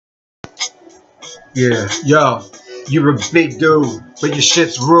Yeah, yo, you're a big dude, but your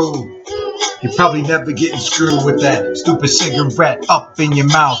shit's rude. You're probably never getting screwed with that stupid cigarette up in your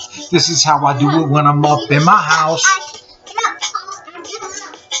mouth. This is how I do it when I'm up in my house.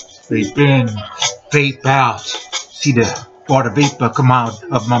 Vape in, vape out. See the water vapor come out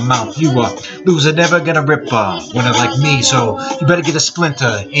of my mouth. You a loser, never gonna rip a winner like me. So you better get a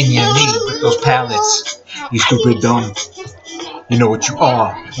splinter in your knee with those pallets. You stupid dumb. You know what you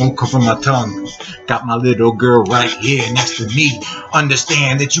are, won't come from my tongue. Got my little girl right here next to me.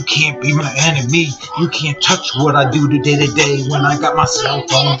 Understand that you can't be my enemy. You can't touch what I do day to day. When I got my cell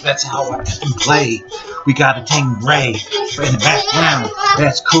phone, that's how I can play. We got a Ting Ray in the background.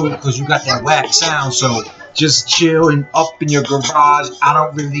 That's cool because you got that whack sound. So just chill and up in your garage. I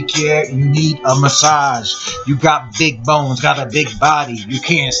don't really care. You need a massage. You got big bones, got a big body. You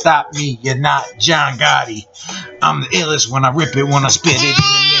can't stop me. You're not John Gotti. I'm the illest when I rip it, when I spit it in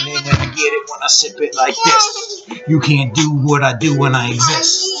a minute, and I get it when I sip it like this. You can't do what I do when I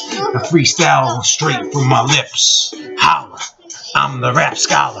exist. A freestyle straight from my lips. Holla, I'm the rap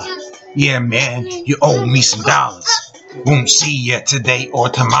scholar. Yeah, man, you owe me some dollars. Won't see ya today or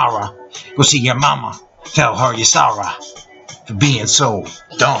tomorrow. Go see your mama. Tell her you're sorry for being so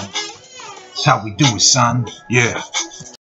dumb. That's how we do it, son. Yeah.